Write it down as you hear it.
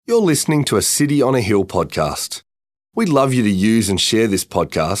You're listening to a City on a Hill podcast. We'd love you to use and share this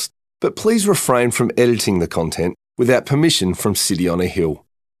podcast, but please refrain from editing the content without permission from City on a Hill.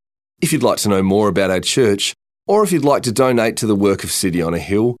 If you'd like to know more about our church, or if you'd like to donate to the work of City on a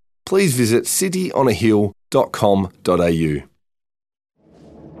Hill, please visit cityonahill.com.au.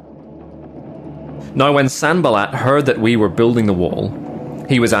 Now when Sanballat heard that we were building the wall,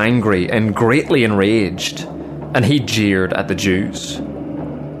 he was angry and greatly enraged, and he jeered at the Jews.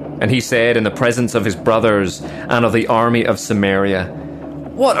 And he said in the presence of his brothers and of the army of Samaria,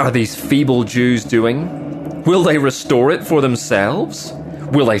 "What are these feeble Jews doing? Will they restore it for themselves?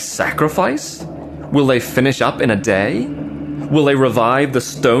 Will they sacrifice? Will they finish up in a day? Will they revive the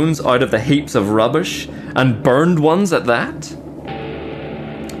stones out of the heaps of rubbish, and burned ones at that?"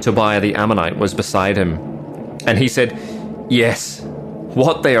 Tobiah the Ammonite was beside him, and he said, "Yes,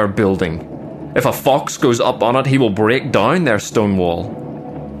 what they are building. If a fox goes up on it, he will break down their stone wall.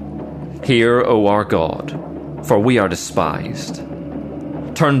 Hear, O our God, for we are despised.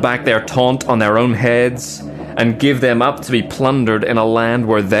 Turn back their taunt on their own heads, and give them up to be plundered in a land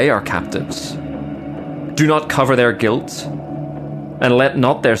where they are captives. Do not cover their guilt, and let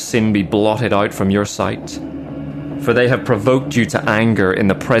not their sin be blotted out from your sight, for they have provoked you to anger in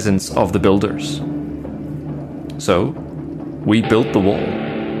the presence of the builders." So we built the wall,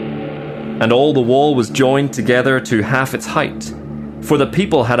 and all the wall was joined together to half its height, for the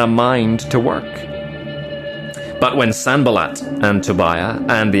people had a mind to work. But when Sanballat and Tobiah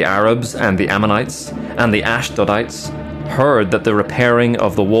and the Arabs and the Ammonites and the Ashdodites heard that the repairing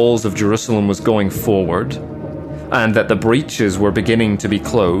of the walls of Jerusalem was going forward, and that the breaches were beginning to be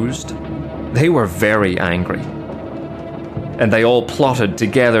closed, they were very angry. And they all plotted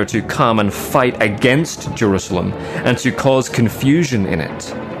together to come and fight against Jerusalem and to cause confusion in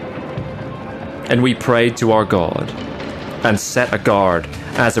it. And we prayed to our God and set a guard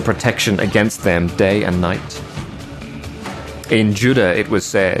as a protection against them day and night. In Judah it was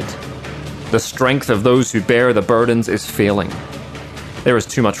said, "The strength of those who bear the burdens is failing. There is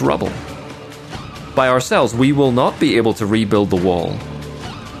too much rubble. By ourselves we will not be able to rebuild the wall."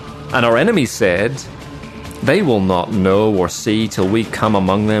 And our enemies said, "They will not know or see till we come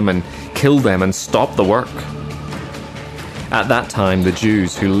among them and kill them and stop the work." At that time the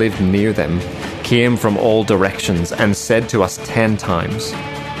Jews who lived near them came from all directions and said to us 10 times,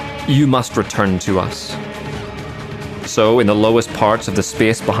 "You must return to us." So in the lowest parts of the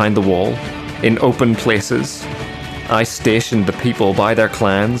space behind the wall, in open places, I stationed the people by their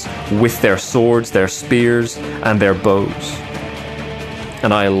clans, with their swords, their spears, and their bows.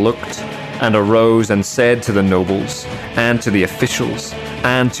 And I looked and arose and said to the nobles, and to the officials,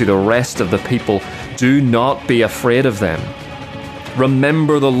 and to the rest of the people, "Do not be afraid of them.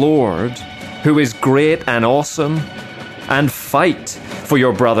 Remember the Lord, who is great and awesome, and fight for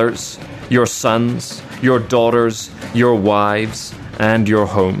your brothers, your sons, your daughters, your wives, and your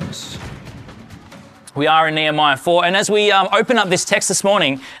homes." We are in Nehemiah 4, and as we open up this text this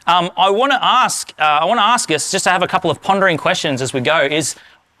morning, I want to ask us just to have a couple of pondering questions as we go. Is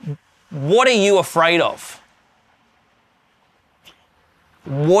what are you afraid of?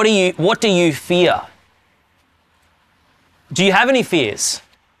 What do you fear? Do you have any fears?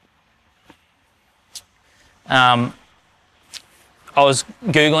 I was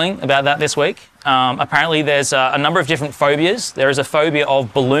Googling about that this week. Apparently there's a number of different phobias. There is a phobia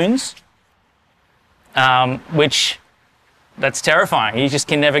of balloons, which that's terrifying. You just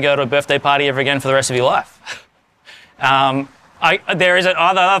can never go to a birthday party ever again for the rest of your life. There is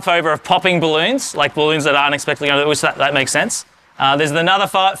another phobia of popping balloons, like balloons that are unexpectedly going to, which that makes sense. There's another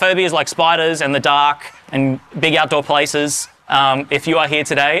phobia is like spiders and the dark and big outdoor places. If you are here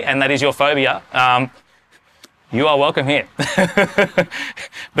today and that is your phobia, you are welcome here.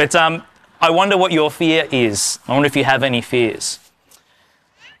 But I wonder what your fear is. I wonder if you have any fears.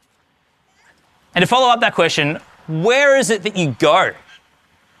 And to follow up that question, where is it that you go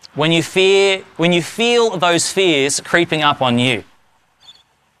when you feel those fears creeping up on you?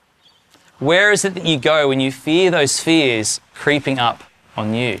 Where is it that you go when you fear those fears creeping up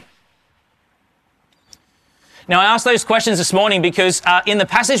on you? Now, I asked those questions this morning because in the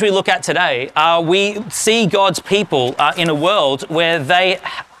passage we look at today, we see God's people in a world where they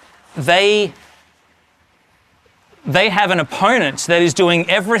have an opponent that is doing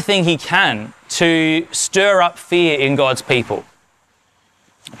everything he can to stir up fear in God's people.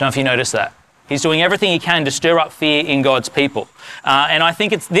 I don't know if you noticed that. He's doing everything he can to stir up fear in God's people. And I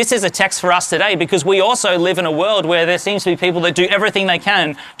think this is a text for us today because we also live in a world where there seems to be people that do everything they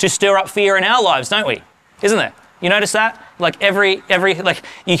can to stir up fear in our lives, don't we? Isn't there? You notice that? Like every like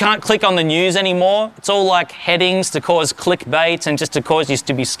you can't click on the news anymore. It's all like headings to cause clickbait and just to cause you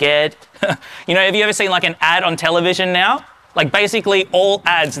to be scared. You know, have you ever seen like an ad on television now? Like basically all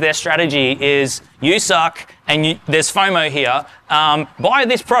ads, their strategy is you suck and there's FOMO here. Buy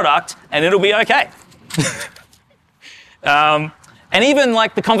this product and it'll be okay. And even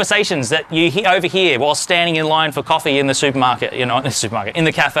like the conversations that you overhear while standing in line for coffee in the supermarket, you know, in the supermarket, in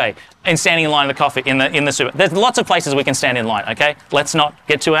the cafe, and standing in line for coffee in the super. There's lots of places we can stand in line, okay? Let's not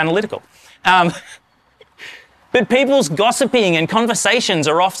get too analytical. But people's gossiping and conversations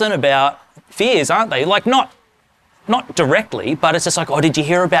are often about fears, aren't they? Like not directly, but it's just like, oh, did you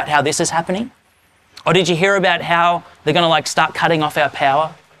hear about how this is happening? Or did you hear about how they're going to like start cutting off our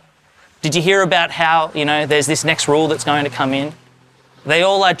power? Did you hear about how, you know, there's this next rule that's going to come in? They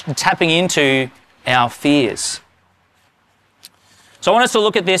all are tapping into our fears. So I want us to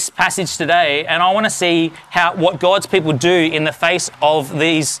look at this passage today, and I want to see what God's people do in the face of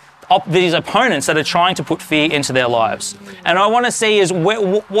these opponents that are trying to put fear into their lives. And I want to see is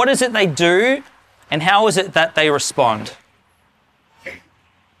what is it they do, and how is it that they respond.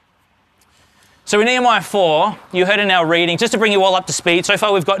 So in Nehemiah 4, you heard in our reading, just to bring you all up to speed, so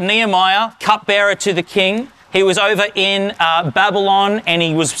far we've got Nehemiah, cupbearer to the king. He was over in Babylon and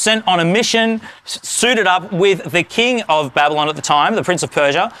he was sent on a mission, suited up with the king of Babylon at the time, the Prince of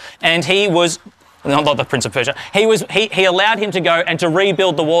Persia, and he was, not the Prince of Persia, he allowed him to go and to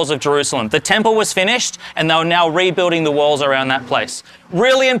rebuild the walls of Jerusalem. The temple was finished and they were now rebuilding the walls around that place.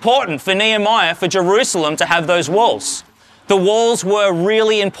 Really important for Nehemiah, for Jerusalem to have those walls. The walls were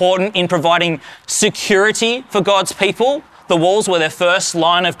really important in providing security for God's people. The walls were their first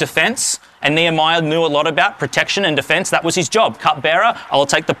line of defense. And Nehemiah knew a lot about protection and defense. That was his job. Cupbearer, I'll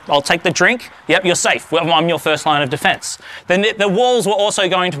take the drink. Yep, you're safe. I'm your first line of defense. Then the walls were also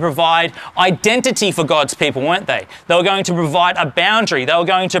going to provide identity for God's people, weren't they? They were going to provide a boundary. They were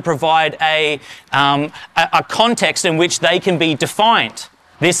going to provide a context in which they can be defined.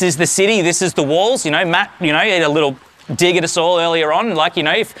 This is the city. This is the walls. You know, Matt, you know, he had a little dig at us all earlier on. Like, you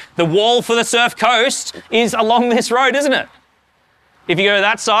know, if the wall for the Surf Coast is along this road, isn't it? If you go to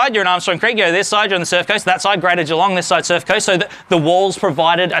that side, you're in Armstrong Creek. You go to this side, you're on the Surf Coast. That side, Greater Geelong. This side, Surf Coast. So the walls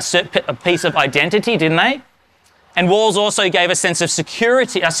provided a piece of identity, didn't they? And walls also gave a sense of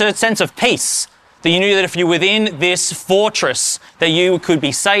security, a sense of peace. That you knew that if you're within this fortress, that you could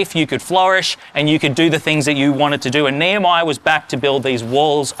be safe, you could flourish, and you could do the things that you wanted to do. And Nehemiah was back to build these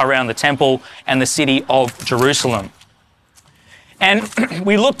walls around the temple and the city of Jerusalem. And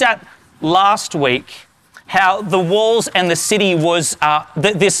we looked at last week how the walls and the city was,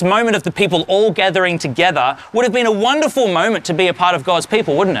 this moment of the people all gathering together would have been a wonderful moment to be a part of God's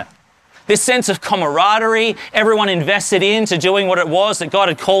people, wouldn't it? This sense of camaraderie, everyone invested into doing what it was that God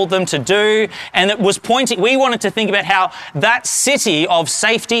had called them to do. And it was we wanted to think about how that city of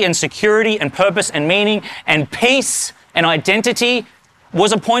safety and security and purpose and meaning and peace and identity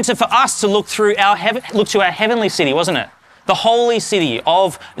was a pointer for us to look to our heavenly city, wasn't it? The holy city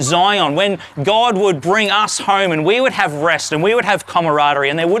of Zion, when God would bring us home and we would have rest and we would have camaraderie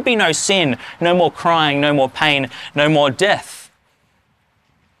and there would be no sin, no more crying, no more pain, no more death.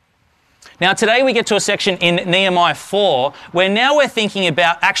 Now today we get to a section in Nehemiah 4 where now we're thinking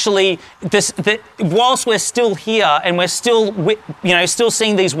about actually whilst we're still here and we're still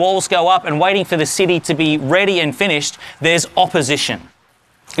seeing these walls go up and waiting for the city to be ready and finished, there's opposition,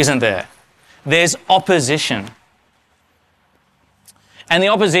 isn't there? There's opposition. And the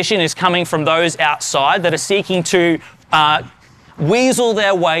opposition is coming from those outside that are seeking to weasel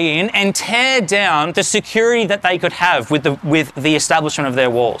their way in and tear down the security that they could have with the establishment of their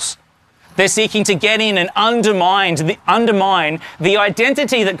walls. They're seeking to get in and undermine the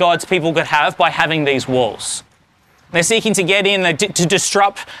identity that God's people could have by having these walls. They're seeking to get in to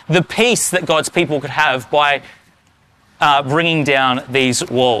disrupt the peace that God's people could have by bringing down these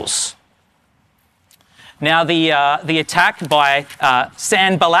walls. Now, the attack by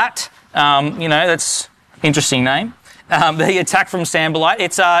Sanballat, that's an interesting name. The attack from Sanballat,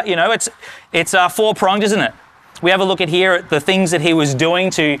 it's four-pronged, isn't it? We have a look at here at the things that he was doing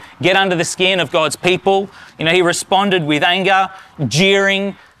to get under the skin of God's people. You know, he responded with anger,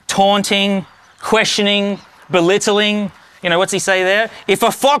 jeering, taunting, questioning, belittling. You know, what's he say there? If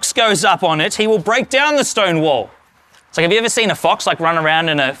a fox goes up on it, he will break down the stone wall. It's like, have you ever seen a fox like run around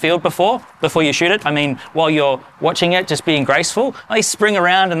in a field before you shoot it? I mean, while you're watching it, just being graceful. They spring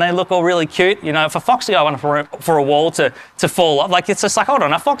around and they look all really cute. You know, if a fox goes on for a wall to fall off, like it's just like, hold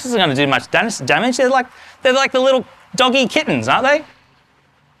on, a fox isn't going to do much damage. They're like the little doggy kittens, aren't they?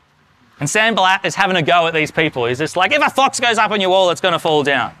 And Sanballat is having a go at these people. He's just like, if a fox goes up on your wall, it's going to fall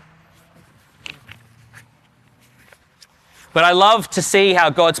down. But I love to see how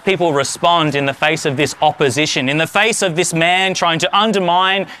God's people respond in the face of this opposition, in the face of this man trying to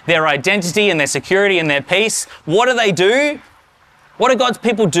undermine their identity and their security and their peace. What do? What do God's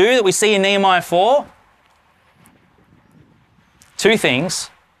people do that we see in Nehemiah 4? Two things.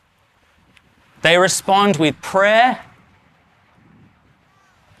 They respond with prayer.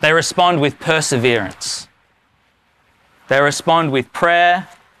 They respond with perseverance. They respond with prayer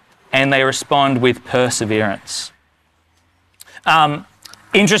and they respond with perseverance.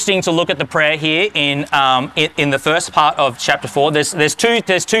 Interesting to look at the prayer here in the first part of chapter 4. There's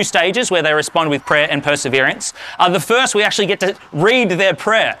two stages where they respond with prayer and perseverance. The first, we actually get to read their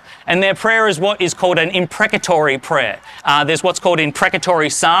prayer. And their prayer is what is called an imprecatory prayer. There's what's called imprecatory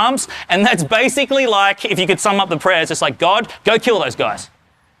psalms. And that's basically like, if you could sum up the prayer, it's just like, God, go kill those guys.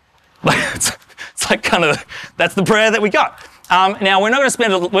 It's like kind of, that's the prayer that we got. Now, we're not going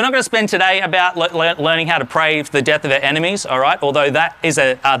to spend today about learning how to pray for the death of our enemies, all right? Although that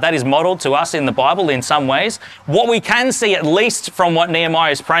is modelled to us in the Bible in some ways. What we can see, at least from what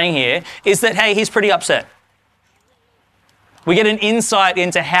Nehemiah is praying here, is that, hey, he's pretty upset. We get an insight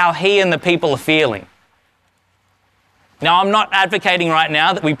into how he and the people are feeling. Now, I'm not advocating right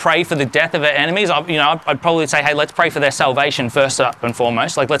now that we pray for the death of our enemies. I'd probably say, hey, let's pray for their salvation first up and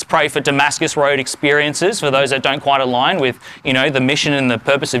foremost. Like, let's pray for Damascus Road experiences for those that don't quite align with, the mission and the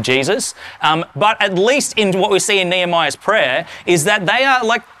purpose of Jesus. But at least in what we see in Nehemiah's prayer is that they are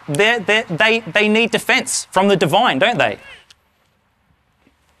like, they need defense from the divine, don't they?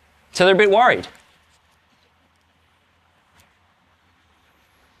 So they're a bit worried.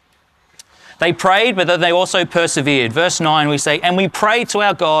 They prayed, but then they also persevered. Verse 9, we say, and we prayed to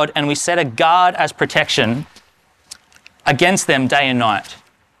our God and we set a guard as protection against them day and night.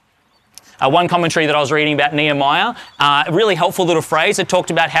 One commentary that I was reading about Nehemiah, a really helpful little phrase, it talked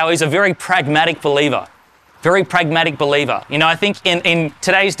about how he's a very pragmatic believer. Very pragmatic believer. I think in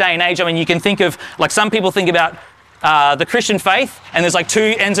today's day and age, you can think of, like some people think about the Christian faith and there's like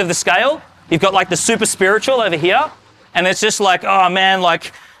two ends of the scale. You've got like the super spiritual over here and it's just like, oh man,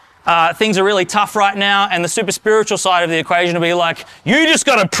 like, things are really tough right now, and the super spiritual side of the equation will be like, you just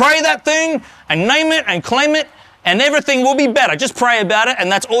got to pray that thing and name it and claim it and everything will be better. Just pray about it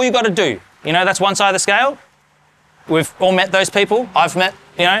and that's all you got to do. That's one side of the scale. We've all met those people. I've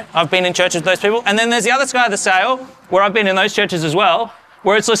been in churches with those people. And then there's the other side of the scale where I've been in those churches as well,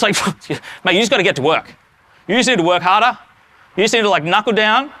 where it's just like, mate, you just got to get to work. You just need to work harder. You just need to like knuckle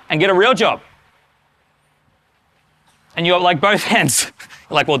down and get a real job. And you got like both ends.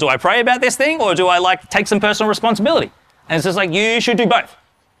 Like, well, do I pray about this thing or do I like take some personal responsibility? And it's just like, you should do both.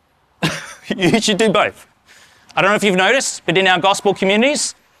 You should do both. I don't know if you've noticed, but in our gospel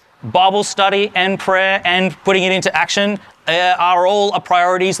communities, Bible study and prayer and putting it into action are all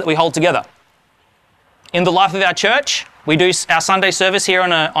priorities that we hold together. In the life of our church, we do our Sunday service here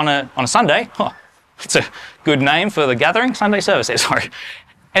on a Sunday. Oh, it's a good name for the gathering, Sunday service. Sorry.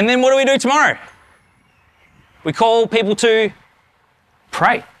 And then what do we do tomorrow? We call people to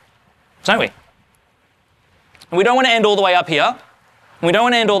pray, don't we? And we don't want to end all the way up here. We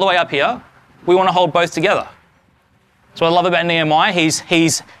want to hold both together. So what I love about Nehemiah,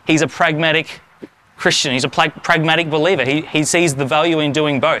 he's a pragmatic Christian. He's a pragmatic believer. He sees the value in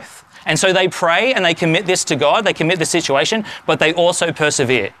doing both. And so they pray and they commit this to God. They commit the situation, but they also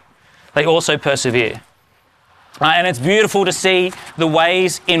persevere. And it's beautiful to see the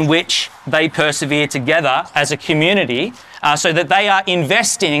ways in which they persevere together as a community so that they are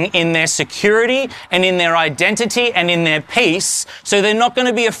investing in their security and in their identity and in their peace, so they're not going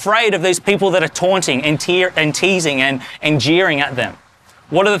to be afraid of these people that are taunting and teasing and jeering at them.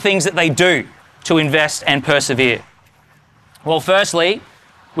 What are the things that they do to invest and persevere? Well, firstly,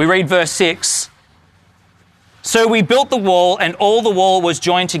 we read verse 6. So we built the wall and all the wall was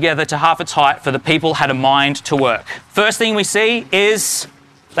joined together to half its height, for the people had a mind to work. First thing we see is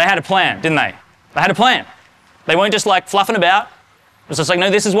they had a plan, didn't they? They had a plan. They weren't just like fluffing about. It was just like,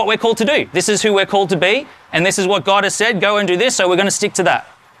 no, this is what we're called to do. This is who we're called to be. And this is what God has said, go and do this. So we're going to stick to that.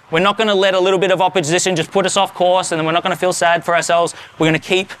 We're not going to let a little bit of opposition just put us off course, and then we're not going to feel sad for ourselves. We're going to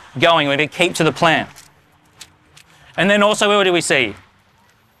keep going. We're going to keep to the plan. And then also, what do we see?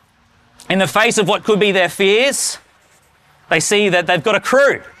 In the face of what could be their fears, they see that they've got a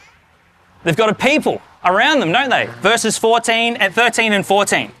crew. They've got a people around them, don't they? Verses 13 and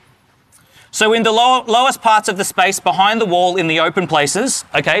 14. So in the lowest parts of the space behind the wall in the open places,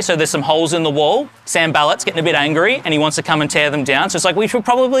 okay, so there's some holes in the wall. Sanballat's getting a bit angry and he wants to come and tear them down. So it's like, we should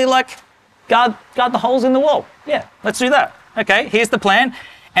probably guard the holes in the wall. Yeah, let's do that. Okay, here's the plan.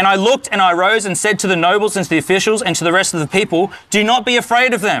 And I looked and I rose and said to the nobles and to the officials and to the rest of the people, do not be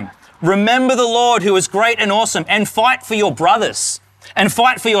afraid of them. Remember the Lord who is great and awesome, and fight for your brothers, and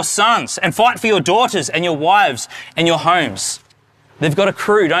fight for your sons, and fight for your daughters and your wives and your homes. They've got a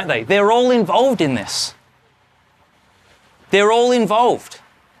crew, don't they? They're all involved in this. They're all involved.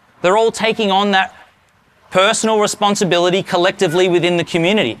 They're all taking on that personal responsibility collectively within the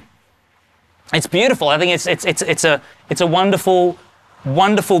community. It's beautiful. I think it's a wonderful,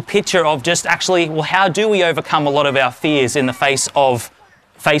 wonderful picture of just actually, well, how do we overcome a lot of our fears in the face of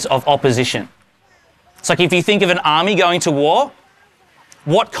opposition? It's like if you think of an army going to war,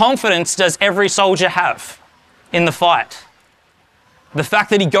 what confidence does every soldier have in the fight? The fact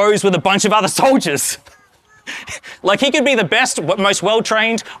that he goes with a bunch of other soldiers. Like he could be the best, most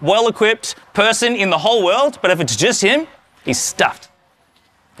well-trained, well-equipped person in the whole world, but if it's just him, he's stuffed.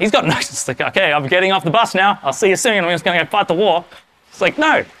 He's got no, it's like, okay, I'm getting off the bus now. I'll see you soon. I'm just going to go fight the war. It's like,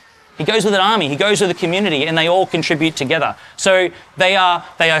 no. He goes with an army. He goes with a community, and they all contribute together. So they are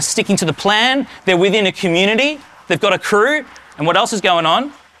sticking to the plan. They're within a community. They've got a crew. And what else is going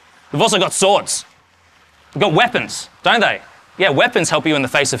on? They've also got swords. They've got weapons, don't they? Yeah, weapons help you in the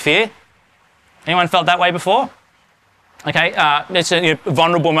face of fear. Anyone felt that way before? Okay, it's a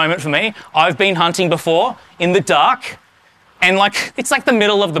vulnerable moment for me. I've been hunting before in the dark, and it's like the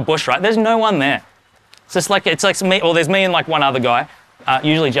middle of the bush, right? There's no one there. It's like me, or there's me and like one other guy,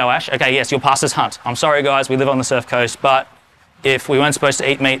 usually Joash. Okay, yes, your pastors hunt. I'm sorry, guys, we live on the surf coast, but if we weren't supposed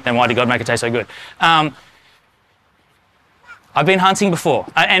to eat meat, then why did God make it taste so good? I've been hunting before,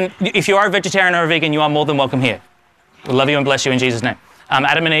 and if you are a vegetarian or a vegan, you are more than welcome here. We love you and bless you in Jesus' name.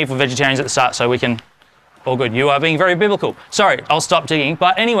 Adam and Eve were vegetarians at the start, so we can, all good. You are being very biblical. Sorry, I'll stop digging.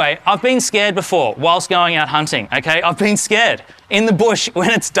 But anyway, I've been scared before whilst going out hunting, okay? I've been scared in the bush when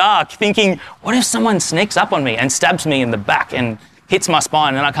it's dark, thinking, what if someone sneaks up on me and stabs me in the back and hits my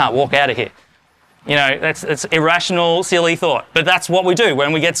spine and I can't walk out of here? You know, that's irrational, silly thought. But that's what we do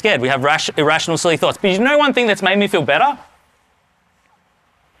when we get scared. We have irrational, silly thoughts. But you know one thing that's made me feel better?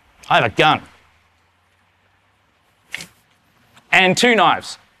 I have a gun. And 2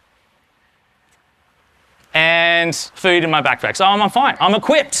 knives. And food in my backpack. So I'm fine. I'm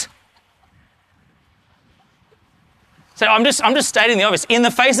equipped. So I'm just stating the obvious. In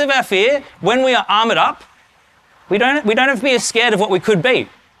the face of our fear, when we are armoured up, we don't have to be as scared of what we could be.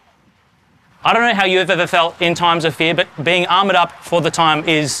 I don't know how you've ever felt in times of fear, but being armoured up for the time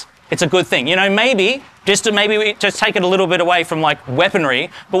it's a good thing. You know, maybe we just take it a little bit away from like weaponry,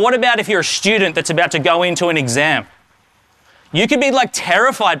 but what about if you're a student that's about to go into an exam? You could be like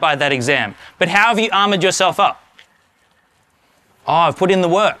terrified by that exam, but how have you armoured yourself up? Oh, I've put in the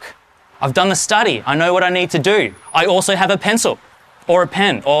work. I've done the study. I know what I need to do. I also have a pencil or a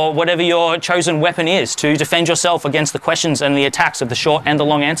pen or whatever your chosen weapon is to defend yourself against the questions and the attacks of the short and the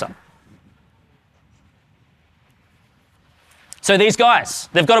long answer. So these guys,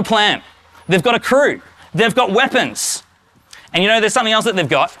 they've got a plan. They've got a crew. They've got weapons. And you know, there's something else that they've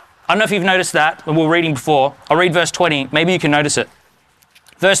got. I don't know if you've noticed that, we were reading before. I'll read verse 20. Maybe you can notice it.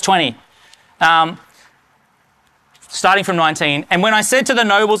 Verse 20, starting from 19. And when I said to the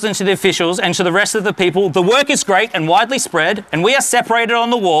nobles and to the officials and to the rest of the people, the work is great and widely spread, and we are separated on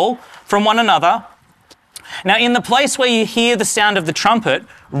the wall from one another. Now, in the place where you hear the sound of the trumpet,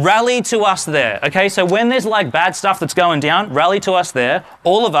 rally to us there. Okay, so when there's like bad stuff that's going down, rally to us there,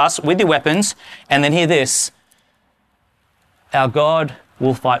 all of us with your weapons, and then hear this. Our God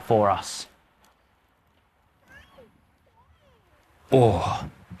will fight for us. Oh,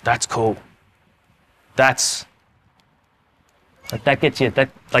 that's cool. That gets you.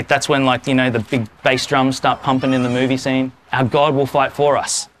 That's when the big bass drums start pumping in the movie scene. Our God will fight for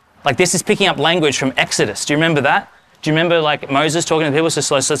us. Like this is picking up language from Exodus. Do you remember that? Do you remember like Moses talking to people?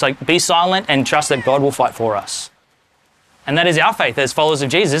 So it's like be silent and trust that God will fight for us. And that is our faith as followers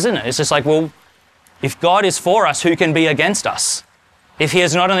of Jesus, isn't it? It's just like, well, if God is for us, who can be against us? If he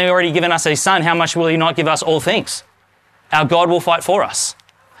has not only already given us a son, how much will he not give us all things? Our God will fight for us.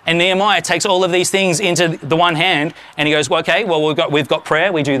 And Nehemiah takes all of these things into the one hand and he goes, well, okay, well, we've got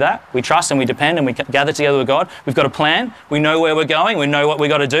prayer, we do that. We trust and we depend and we gather together with God. We've got a plan. We know where we're going. We know what we've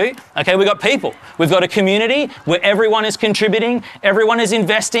got to do. Okay, we've got people. We've got a community where everyone is contributing, everyone is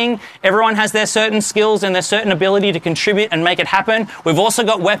investing, everyone has their certain skills and their certain ability to contribute and make it happen. We've also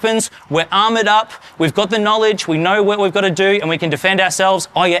got weapons. We're armoured up. We've got the knowledge. We know what we've got to do and we can defend ourselves.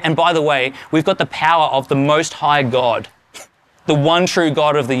 Oh yeah, and by the way, we've got the power of the Most High God, the one true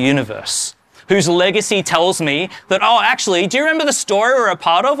God of the universe, whose legacy tells me that, oh, actually, do you remember the story we're a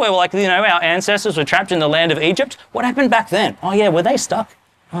part of where our ancestors were trapped in the land of Egypt? What happened back then? Oh yeah, were they stuck?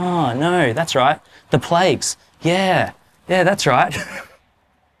 Oh no, that's right. The plagues. Yeah, that's right.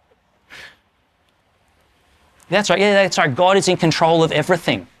 That's right. Yeah, that's right. God is in control of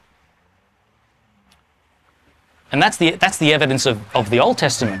everything. And that's the evidence of the Old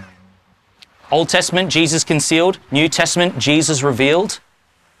Testament. Old Testament, Jesus concealed. New Testament, Jesus revealed.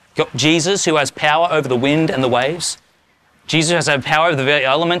 Got Jesus, who has power over the wind and the waves. Jesus has power over the very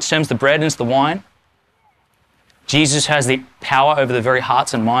elements, turns the bread into the wine. Jesus has the power over the very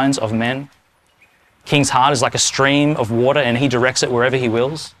hearts and minds of men. King's heart is like a stream of water, and he directs it wherever he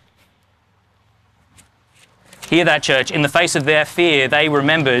wills. Hear that, church. In the face of their fear, they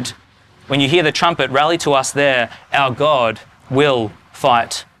remembered, when you hear the trumpet, rally to us there, our God will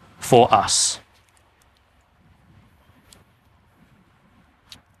fight for us.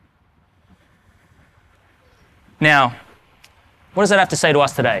 Now, what does that have to say to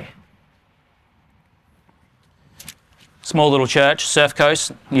us today? Small little church, Surf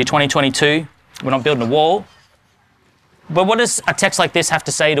Coast, year 2022. We're not building a wall. But what does a text like this have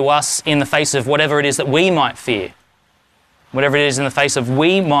to say to us in the face of whatever it is that we might fear? Whatever it is in the face of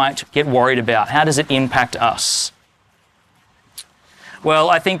we might get worried about? How does it impact us? Well,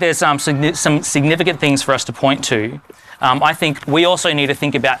 I think there's some significant things for us to point to. I think we also need to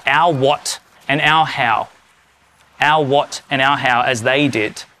think about our what and our how. Our what and our how as they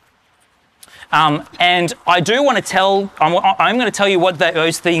did. And I do want to I'm going to tell you what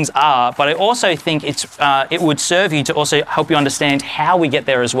those things are, but I also think it would serve you to also help you understand how we get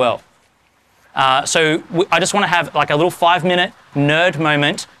there as well. So I just want to have like a little 5-minute nerd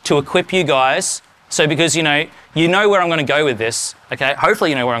moment to equip you guys. So because you know where I'm going to go with this, okay?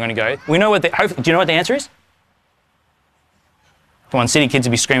 Hopefully you know where I'm going to go. Do you know what the answer is? Come on, city kids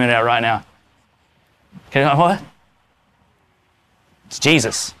would be screaming it out right now. Okay, what? It's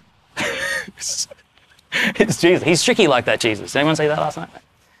Jesus. It's Jesus. He's tricky like that, Jesus. Did anyone say that last night?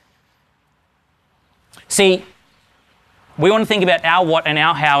 See, we want to think about our what and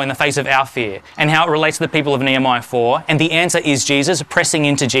our how in the face of our fear and how it relates to the people of Nehemiah 4. And the answer is Jesus, pressing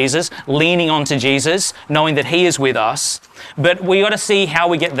into Jesus, leaning onto Jesus, knowing that he is with us. But we got to see how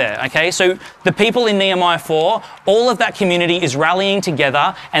we get there, okay? So the people in Nehemiah 4, all of that community is rallying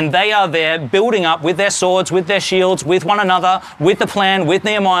together and they are there building up with their swords, with their shields, with one another, with the plan, with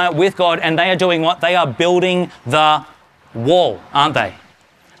Nehemiah, with God. And they are doing what? They are building the wall, aren't they?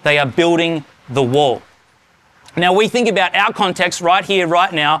 They are building the wall. Now, we think about our context right here,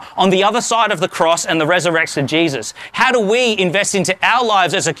 right now, on the other side of the cross and the resurrection of Jesus. How do we invest into our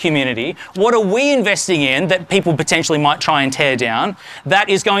lives as a community? What are we investing in that people potentially might try and tear down that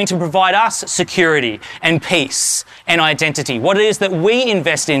is going to provide us security and peace and identity? What it is that we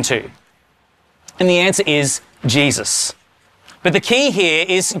invest into? And the answer is Jesus. But the key here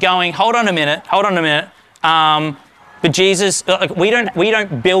is going, hold on a minute. But Jesus, we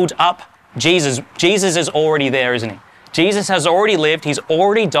don't build up Jesus is already there, isn't he? Jesus has already lived, he's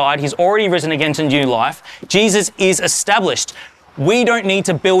already died, he's already risen again to new life. Jesus is established. We don't need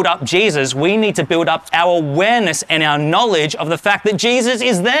to build up Jesus, we need to build up our awareness and our knowledge of the fact that Jesus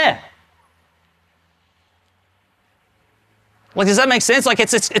is there. Like, does that make sense? Like,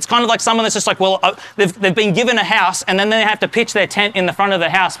 it's kind of like someone that's just like, well, they've been given a house and then they have to pitch their tent in the front of the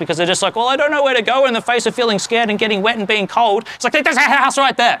house because they're just like, well, I don't know where to go in the face of feeling scared and getting wet and being cold. It's like, there's a house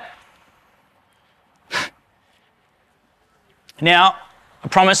right there. Now, I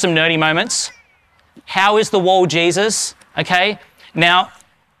promise some nerdy moments. How is the wall Jesus? Okay, now,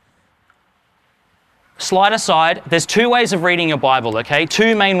 slide aside, there's two ways of reading your Bible, okay?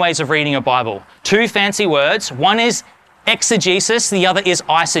 Two main ways of reading your Bible. Two fancy words. One is exegesis, the other is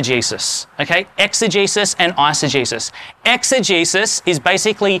eisegesis, okay? Exegesis and eisegesis. Exegesis is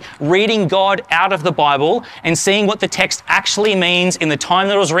basically reading God out of the Bible and seeing what the text actually means in the time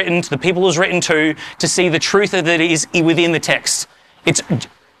that it was written, to the people it was written to see the truth that is within the text.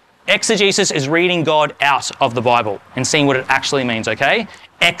 Exegesis is reading God out of the Bible and seeing what it actually means, okay?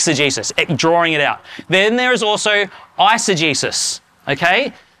 Exegesis, drawing it out. Then there is also eisegesis,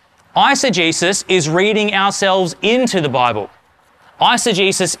 okay? Eisegesis is reading ourselves into the Bible.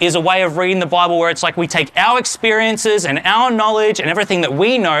 Eisegesis is a way of reading the Bible where it's like we take our experiences and our knowledge and everything that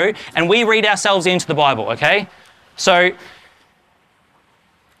we know and we read ourselves into the Bible, okay? So,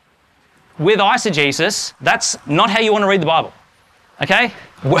 with eisegesis, that's not how you want to read the Bible, okay?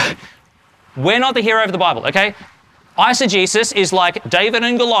 We're not the hero of the Bible, okay? Eisegesis is like David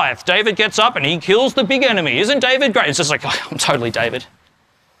and Goliath. David gets up and he kills the big enemy. Isn't David great? It's just like, oh, I'm totally David.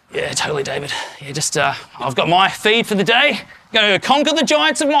 Yeah, totally, David. Yeah, I've got my feed for the day. I'm going to conquer the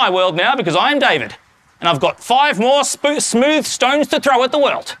giants of my world now because I am David. And I've got 5 more smooth stones to throw at the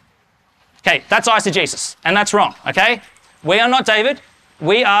world. Okay, that's eisegesis, and that's wrong, okay? We are not David.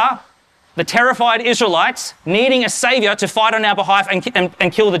 We are the terrified Israelites needing a saviour to fight on our behalf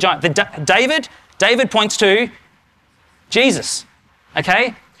and kill the giant. David points to Jesus,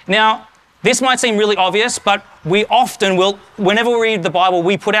 okay? Now, This might seem really obvious, but we often will, whenever we read the Bible,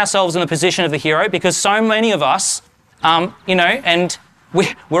 we put ourselves in the position of the hero because so many of us, and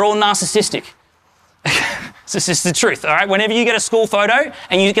we're all narcissistic. This is the truth, all right? Whenever you get a school photo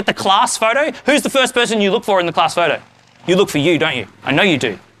and you get the class photo, who's the first person you look for in the class photo? You look for you, don't you? I know you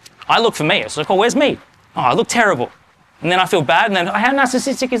do. I look for me. It's like, oh, where's me? Oh, I look terrible. And then I feel bad, and then, oh, how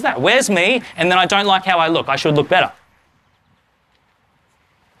narcissistic is that? Where's me? And then I don't like how I look. I should look better.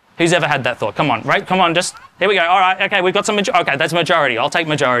 Who's ever had that thought? Come on, right? Come on, just, here we go. All right, okay, we've got some, okay, that's majority. I'll take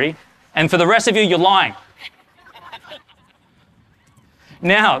majority. And for the rest of you, you're lying.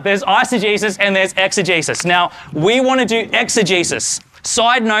 Now, there's eisegesis and there's exegesis. Now, we want to do exegesis.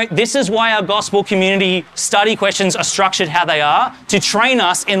 Side note, this is why our gospel community study questions are structured how they are, to train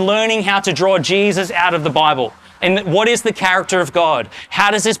us in learning how to draw Jesus out of the Bible. And what is the character of God?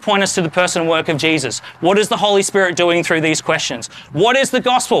 How does this point us to the person and work of Jesus? What is the Holy Spirit doing through these questions? What is the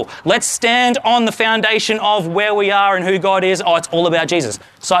gospel? Let's stand on the foundation of where we are and who God is. Oh, it's all about Jesus.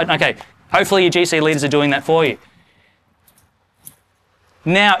 Okay, hopefully your GC leaders are doing that for you.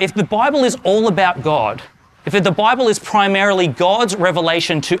 Now, if the Bible is all about God, if the Bible is primarily God's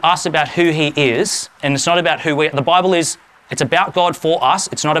revelation to us about who He is, and it's not about who the Bible is, it's about God for us.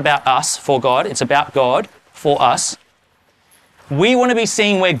 It's not about us for God. It's about God for us. We want to be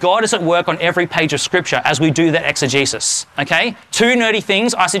seeing where God is at work on every page of Scripture as we do that exegesis, okay? Two nerdy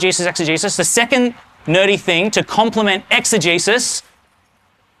things, eisegesis, exegesis. The second nerdy thing to complement exegesis,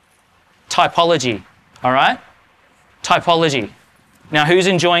 typology, all right? Typology. Now, who's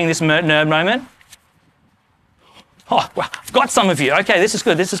enjoying this nerd moment? Oh, well, I've got some of you. Okay, this is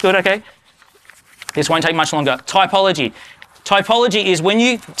good, okay. This won't take much longer. Typology. Typology is when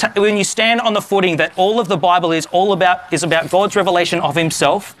you stand on the footing that all of the Bible is about God's revelation of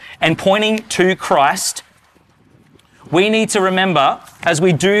Himself and pointing to Christ. We need to remember, as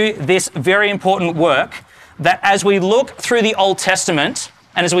we do this very important work, that as we look through the Old Testament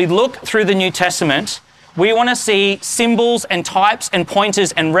and as we look through the New Testament, we want to see symbols and types and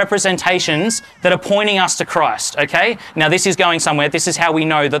pointers and representations that are pointing us to Christ, okay? Now, this is going somewhere. This is how we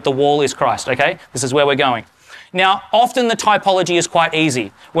know that the wall is Christ, okay? This is where we're going. Now, often the typology is quite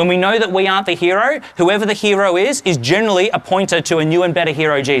easy. When we know that we aren't the hero, whoever the hero is generally a pointer to a new and better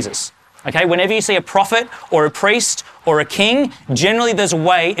hero, Jesus. Okay? Whenever you see a prophet or a priest or a king, generally there's a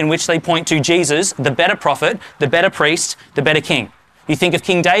way in which they point to Jesus, the better prophet, the better priest, the better king. You think of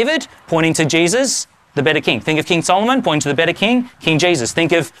King David, pointing to Jesus, the better king. Think of King Solomon, pointing to the better king, King Jesus.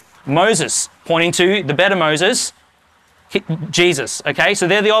 Think of Moses, pointing to the better Moses, Jesus. Okay, so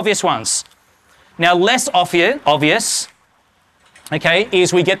they're the obvious ones. Now, less obvious, okay,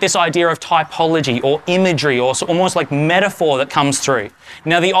 is we get this idea of typology or imagery or almost like metaphor that comes through.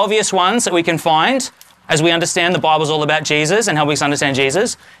 Now, the obvious ones that we can find as we understand the Bible's all about Jesus and how we understand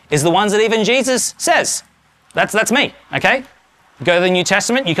Jesus is the ones that even Jesus says. That's me, okay? Go to the New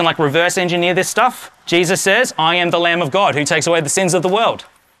Testament, you can like reverse engineer this stuff. Jesus says, I am the Lamb of God who takes away the sins of the world.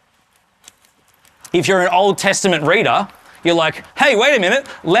 If you're an Old Testament reader, you're like, hey, wait a minute,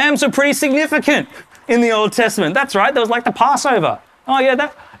 lambs are pretty significant in the Old Testament. That's right, there was like the Passover. Oh yeah,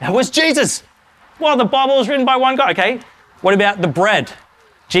 that was Jesus. Well, the Bible was written by one guy, okay. What about the bread?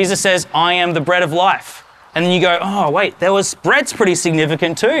 Jesus says, I am the bread of life. And then you go, oh wait, bread's pretty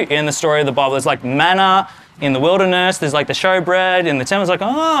significant too in the story of the Bible. There's like manna in the wilderness, there's like the showbread in the temple. It's like,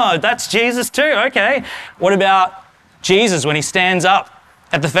 oh, that's Jesus too, okay. What about Jesus when he stands up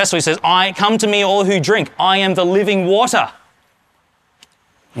at the festival? He says, come to me all who drink, I am the living water.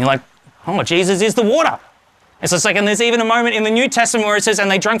 And you're like, oh, Jesus is the water. It's just like, and there's even a moment in the New Testament where it says,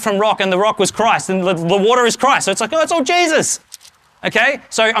 and they drank from rock and the rock was Christ and the water is Christ. So it's like, oh, it's all Jesus. Okay,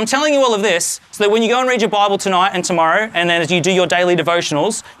 so I'm telling you all of this so that when you go and read your Bible tonight and tomorrow, and then as you do your daily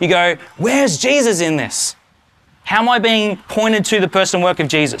devotionals, you go, where's Jesus in this? How am I being pointed to the person and work of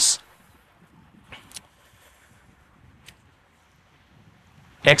Jesus?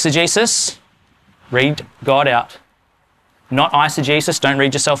 Exegesis, read God out. Not eisegesis, don't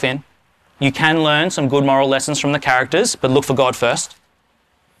read yourself in. You can learn some good moral lessons from the characters, but look for God first.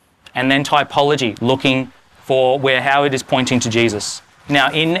 And then typology, looking for how it is pointing to Jesus.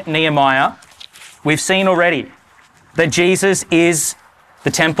 Now, in Nehemiah, we've seen already that Jesus is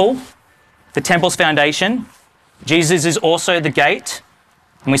the temple's foundation. Jesus is also the gate,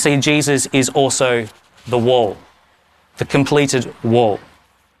 and we see Jesus is also the wall, the completed wall.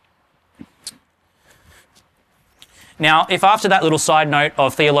 Now, if after that little side note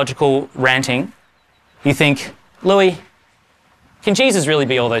of theological ranting, you think, Louis, can Jesus really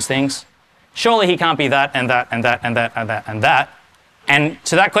be all those things? Surely he can't be that and that and that and that and that and that. And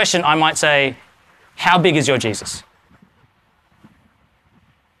to that question, I might say, how big is your Jesus?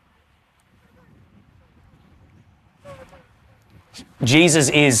 Jesus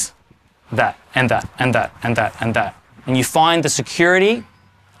is that, and that, and that, and that, and that. And you find the security,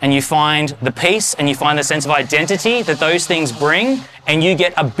 and you find the peace, and you find the sense of identity that those things bring, and you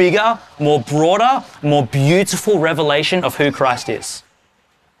get a bigger, more broader, more beautiful revelation of who Christ is.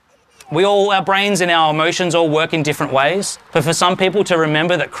 Our brains and our emotions all work in different ways, but for some people to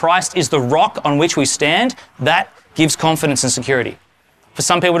remember that Christ is the rock on which we stand, that gives confidence and security. For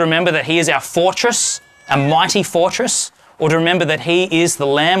some people to remember that he is our fortress, a mighty fortress, or to remember that he is the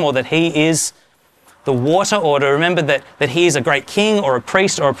Lamb, or that he is the water, or to remember that he is a great king or a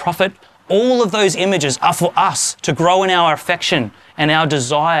priest or a prophet. All of those images are for us to grow in our affection and our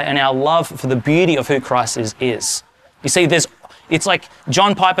desire and our love for the beauty of who Christ is. You see, it's like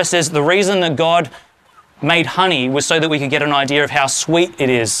John Piper says, the reason that God made honey was so that we could get an idea of how sweet it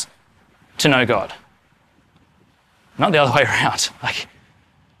is to know God. Not the other way around.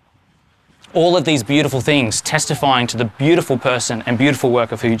 All of these beautiful things testifying to the beautiful person and beautiful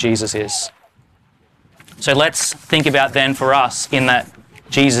work of who Jesus is. So let's think about then for us in that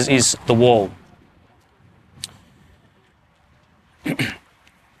Jesus is the wall.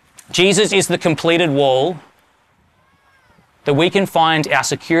 Jesus is the completed wall that we can find our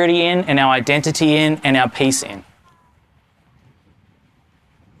security in and our identity in and our peace in.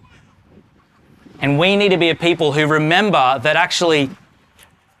 And we need to be a people who remember that actually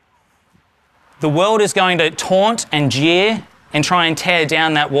the world is going to taunt and jeer and try and tear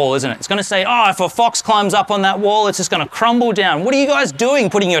down that wall, isn't it? It's going to say, if a fox climbs up on that wall, it's just going to crumble down. What are you guys doing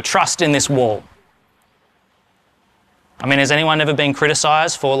putting your trust in this wall? I mean, has anyone ever been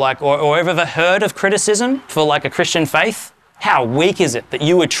criticised for or ever heard of criticism for a Christian faith? How weak is it that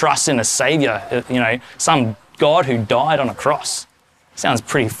you would trust in a saviour, some God who died on a cross? Sounds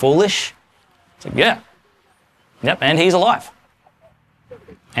pretty foolish. It's like, yeah. Yep, and he's alive.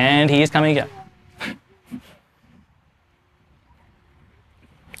 And he is coming again.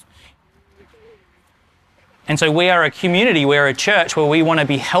 And so we are a community, we're a church where we want to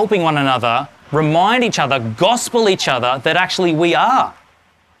be helping one another, remind each other, gospel each other that actually we are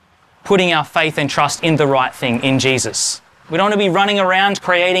putting our faith and trust in the right thing, in Jesus. We don't want to be running around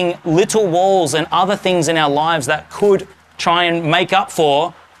creating little walls and other things in our lives that could try and make up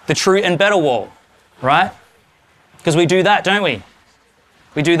for the true and better wall, right? Because we do that, don't we?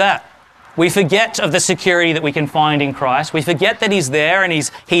 We do that. We forget of the security that we can find in Christ. We forget that he's there and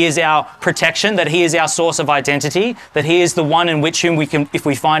he is our protection, that he is our source of identity, that he is the one in which whom we can, if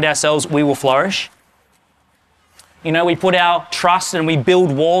we find ourselves, we will flourish. We put our trust and we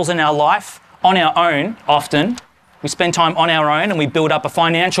build walls in our life on our own often. We spend time on our own and we build up a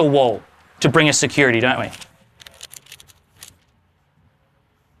financial wall to bring us security, don't we?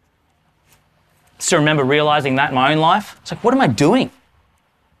 Still remember realizing that in my own life. It's like, what am I doing?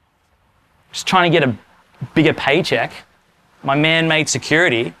 Just trying to get a bigger paycheck, my man-made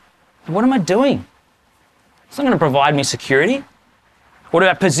security. What am I doing? It's not going to provide me security. What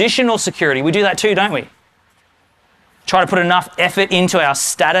about positional security? We do that too, don't we? Try to put enough effort into our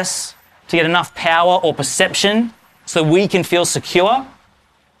status to get enough power or perception so we can feel secure.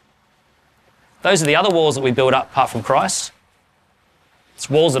 Those are the other walls that we build up apart from Christ. It's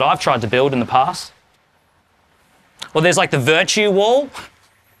walls that I've tried to build in the past. Well, there's the virtue wall.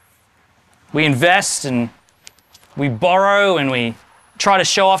 We invest and we borrow and we try to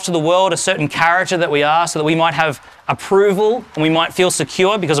show off to the world a certain character that we are so that we might have approval and we might feel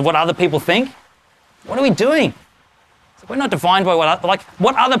secure because of what other people think. What are we doing? We're not defined by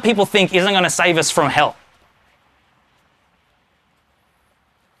what other people think isn't going to save us from hell.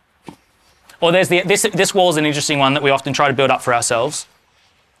 Or there's this wall is an interesting one that we often try to build up for ourselves.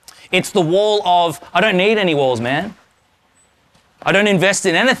 It's the wall of, I don't need any walls, man. I don't invest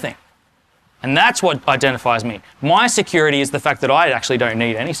in anything. And that's what identifies me. My security is the fact that I actually don't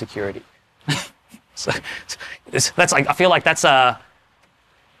need any security. So I feel like that's gotta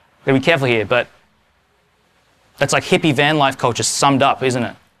be careful here, but that's like hippie van life culture summed up, isn't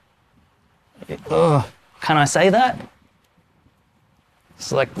it? Can I say that?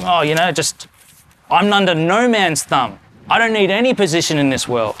 It's like, I'm under no man's thumb. I don't need any position in this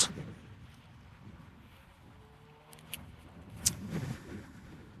world.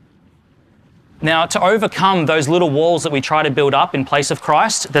 Now, to overcome those little walls that we try to build up in place of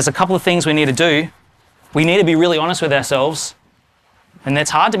Christ, there's a couple of things we need to do. We need to be really honest with ourselves. And it's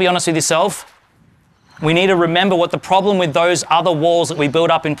hard to be honest with yourself. We need to remember what the problem with those other walls that we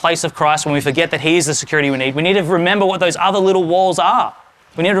build up in place of Christ when we forget that he is the security we need. We need to remember what those other little walls are.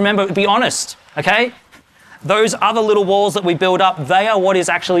 We need to remember, be honest, okay? Those other little walls that we build up, they are what is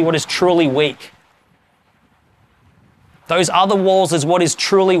truly weak. Those other walls is what is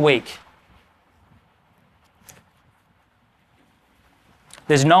truly weak.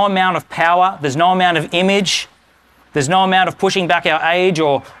 There's no amount of power. There's no amount of image. There's no amount of pushing back our age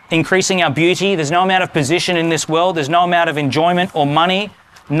or increasing our beauty. There's no amount of position in this world. There's no amount of enjoyment or money.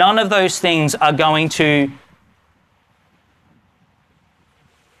 None of those things are going to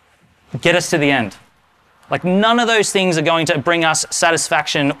get us to the end. Like, none of those things are going to bring us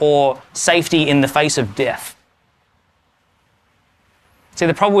satisfaction or safety in the face of death. See,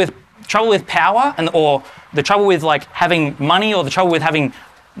 the trouble with power or the trouble with like having money or the trouble with having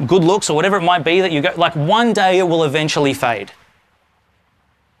good looks or whatever it might be that you go, like, one day it will eventually fade.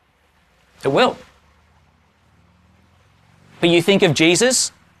 It will. But you think of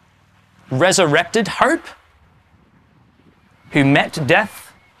Jesus, resurrected hope, who met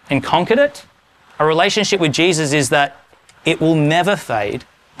death and conquered it. A relationship with Jesus is that it will never fade.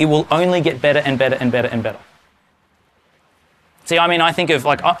 It will only get better and better and better and better. See, I mean, I think of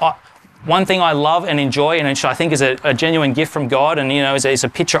like, one thing I love and enjoy and I think is a genuine gift from God and, you know, is a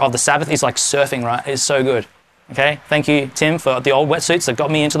picture of the Sabbath is like surfing, right? It's so good. Okay? Thank you, Tim, for the old wetsuits that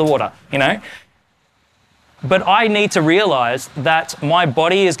got me into the water, you know? But I need to realize that my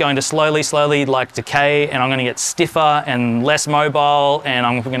body is going to slowly like decay and I'm going to get stiffer and less mobile and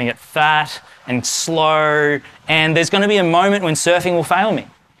I'm going to get fat and slow, and there's going to be a moment when surfing will fail me.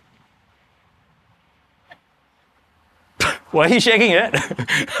 Why are you shaking it?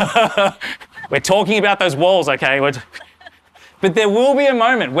 We're talking about those walls, okay? But there will be a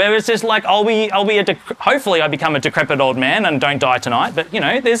moment where it's just like hopefully I become a decrepit old man and don't die tonight. But you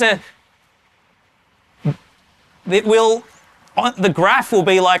know, the graph will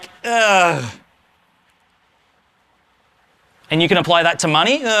be like, ugh. And you can apply that to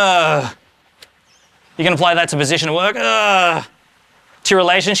money. Ugh. You can apply that to position of work. Ugh. To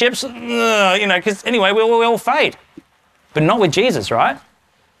relationships. Ugh. You know, because anyway, we'll fade. But not with Jesus, right?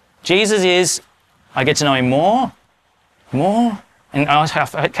 Jesus is, I get to know him more, and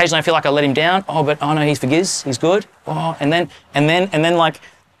occasionally I feel like I let him down. Oh no, he forgives, he's good. Oh, and then like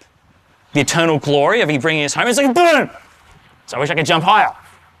the eternal glory of he bringing us home. It's like boom. So I wish I could jump higher.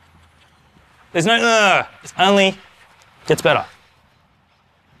 There's no, it only gets better.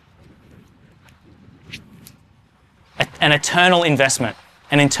 An eternal investment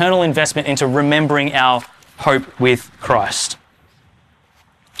into remembering our hope with Christ.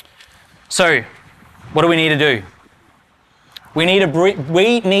 So, what do we need to do? We need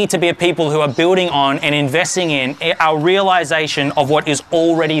to be a people who are building on and investing in our realization of what is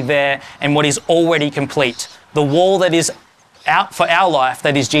already there and what is already complete. The wall that is out for our life,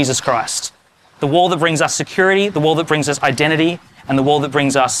 that is Jesus Christ. The wall that brings us security, the wall that brings us identity, and the wall that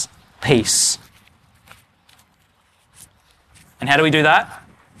brings us peace. And how do we do that?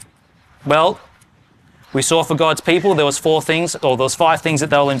 Well, we saw for God's people there was 5 things that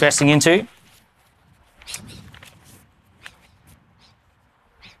they were investing into.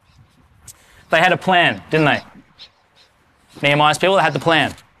 They had a plan, didn't they? Nehemiah's people, they had the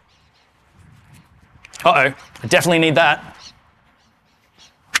plan. I definitely need that.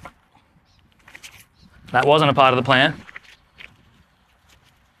 That wasn't a part of the plan.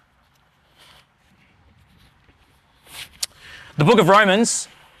 The book of Romans,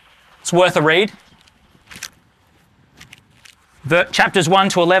 it's worth a read. The chapters 1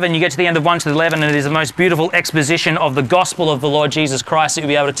 to 11, you get to the end of 1 to 11, and it is the most beautiful exposition of the gospel of the Lord Jesus Christ that you'll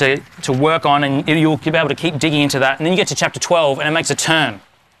be able to work on, and you'll be able to keep digging into that. And then you get to chapter 12, and it makes a turn.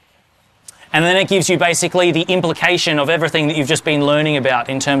 And then it gives you basically the implication of everything that you've just been learning about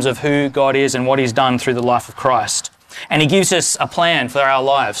in terms of who God is and what he's done through the life of Christ. And he gives us a plan for our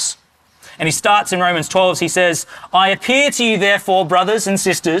lives. And he starts in Romans 12, he says, I appeal to you therefore, brothers and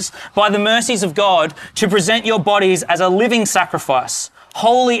sisters, by the mercies of God, to present your bodies as a living sacrifice,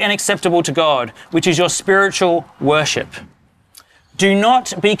 holy and acceptable to God, which is your spiritual worship. Do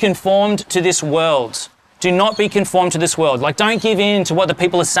not be conformed to this world. Do not be conformed to this world. Like, don't give in to what the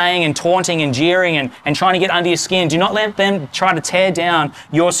people are saying and taunting and jeering and trying to get under your skin. Do not let them try to tear down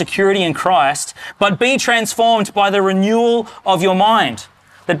your security in Christ, but be transformed by the renewal of your mind,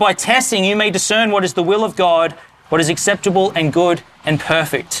 that by testing you may discern what is the will of God, what is acceptable and good and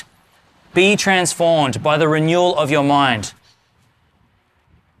perfect. Be transformed by the renewal of your mind.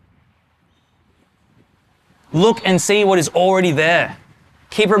 Look and see what is already there.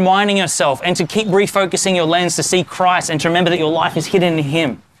 Keep reminding yourself and to keep refocusing your lens to see Christ and to remember that your life is hidden in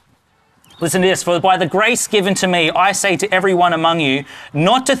him. Listen to this. For by the grace given to me, I say to everyone among you,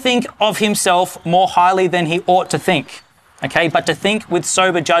 not to think of himself more highly than he ought to think, okay, but to think with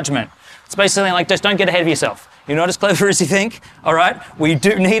sober judgment. It's basically like, just don't get ahead of yourself. You're not as clever as you think, all right? We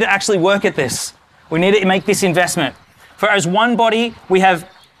do need to actually work at this. We need to make this investment. For as one body, we have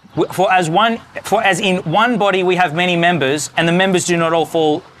For as in one body we have many members, and the members do not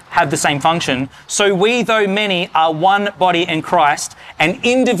all have the same function, so we, though many, are one body in Christ, and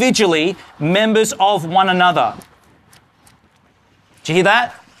individually members of one another. Do you hear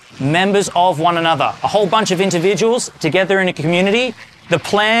that? Members of one another. A whole bunch of individuals together in a community. The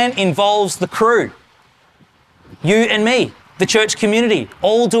plan involves the crew. You and me, the church community,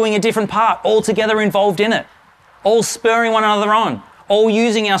 all doing a different part, all together involved in it, all spurring one another on, all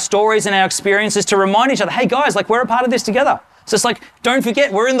using our stories and our experiences to remind each other, hey guys, like we're a part of this together. So it's like, don't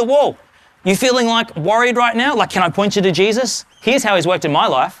forget, we're in the wall. You feeling like worried right now? Like, can I point you to Jesus? Here's how he's worked in my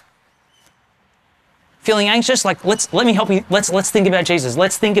life. Feeling anxious? Like, let me help you. Let's think about Jesus.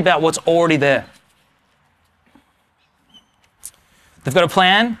 Let's think about what's already there. They've got a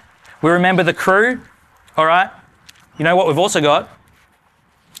plan. We remember the crew. All right. You know what we've also got?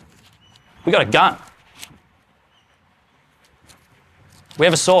 We got a gun. We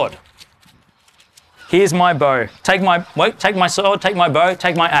have a sword. Here's my bow. Take my sword, take my bow,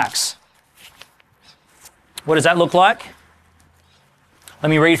 take my axe. What does that look like? Let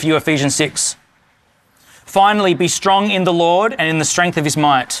me read for you Ephesians 6. Finally, be strong in the Lord and in the strength of his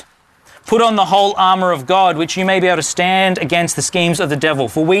might. Put on the whole armour of God, which you may be able to stand against the schemes of the devil.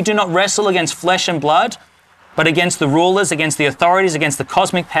 For we do not wrestle against flesh and blood, but against the rulers, against the authorities, against the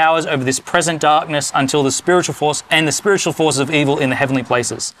cosmic powers over this present darkness, until the spiritual forces of evil in the heavenly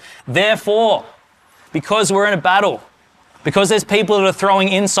places. Therefore, because we're in a battle, because there's people that are throwing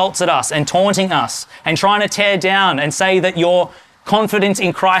insults at us and taunting us and trying to tear down and say that your confidence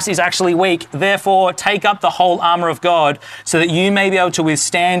in Christ is actually weak, therefore take up the whole armour of God so that you may be able to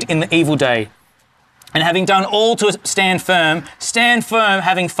withstand in the evil day. And having done all to stand firm,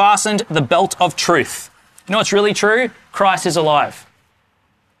 having fastened the belt of truth. You know what's really true? Christ is alive.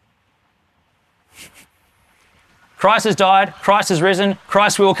 Christ has died, Christ has risen,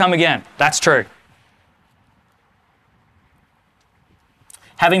 Christ will come again. That's true.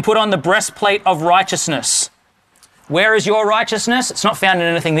 Having put on the breastplate of righteousness. Where is your righteousness? It's not found in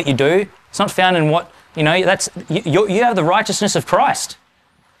anything that you do. It's not found in what, you have the righteousness of Christ.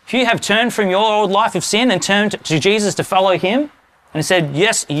 If you have turned from your old life of sin and turned to Jesus to follow him and said,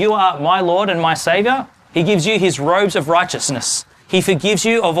 yes, you are my Lord and my Saviour, he gives you his robes of righteousness. He forgives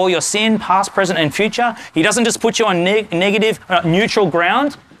you of all your sin, past, present and future. He doesn't just put you on neutral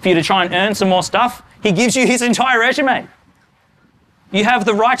ground for you to try and earn some more stuff. He gives you his entire resume. You have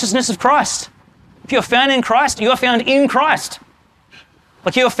the righteousness of Christ. If you're found in Christ, you are found in Christ.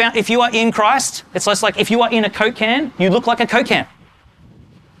 Like if you are in Christ, it's just like if you are in a Coke can, you look like a Coke can.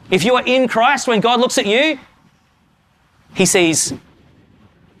 If you are in Christ, when God looks at you, he sees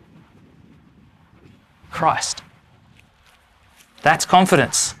Christ. That's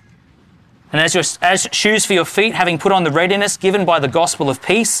confidence. And as shoes for your feet, having put on the readiness given by the gospel of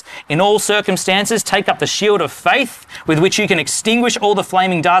peace, in all circumstances take up the shield of faith, with which you can extinguish all the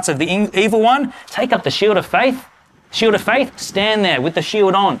flaming darts of the evil one. Take up the shield of faith. Shield of faith, stand there with the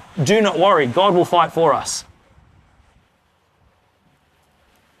shield on. Do not worry, God will fight for us.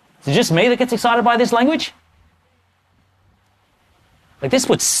 Is it just me that gets excited by this language? Like this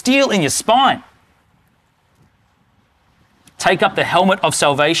would steel in your spine. Take up the helmet of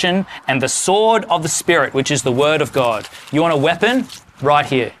salvation and the sword of the Spirit, which is the word of God. You want a weapon? Right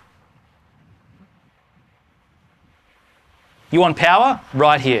here. You want power?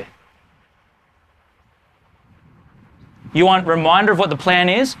 Right here. You want reminder of what the plan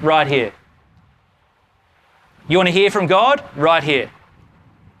is? Right here. You want to hear from God? Right here.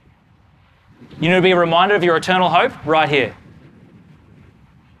 You need to be a reminder of your eternal hope? Right here.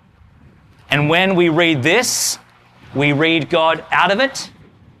 And when we read this, we read God out of it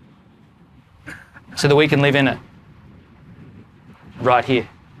so that we can live in it. Right here.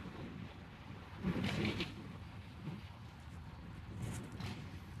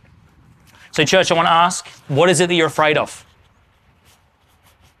 So church, I want to ask, what is it that you're afraid of?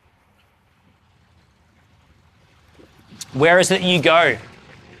 Where is it you go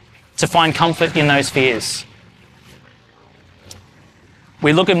to find comfort in those fears?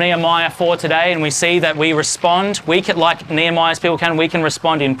 We look at Nehemiah 4 today and we see that we respond. We can, like Nehemiah's people can, we can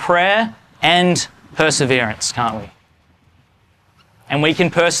respond in prayer and perseverance, can't we? And we can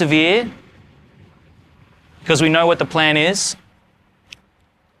persevere because we know what the plan is.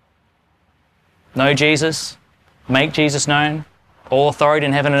 Know Jesus, make Jesus known. All authority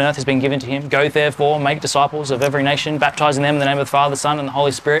in heaven and earth has been given to him. Go therefore, make disciples of every nation, baptizing them in the name of the Father, the Son, and the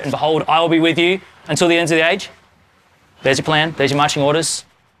Holy Spirit. And behold, I will be with you until the ends of the age. There's your plan. There's your marching orders.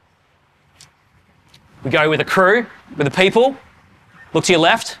 We go with a crew, with the people. Look to your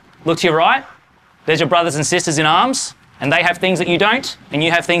left. Look to your right. There's your brothers and sisters in arms. And they have things that you don't, and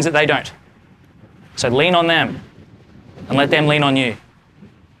you have things that they don't. So lean on them and let them lean on you.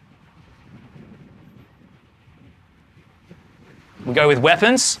 We go with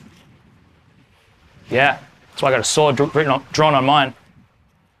weapons. Yeah, that's why I got a sword drawn on mine.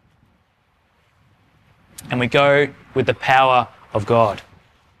 And we go with the power of God.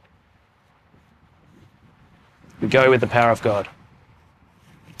 We go with the power of God.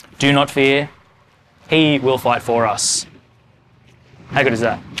 Do not fear. He will fight for us. How good is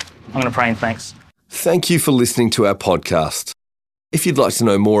that? I'm going to pray in thanks. Thank you for listening to our podcast. If you'd like to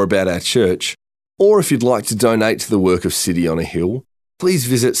know more about our church, or if you'd like to donate to the work of City on a Hill, please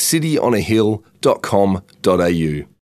visit cityonahill.com.au.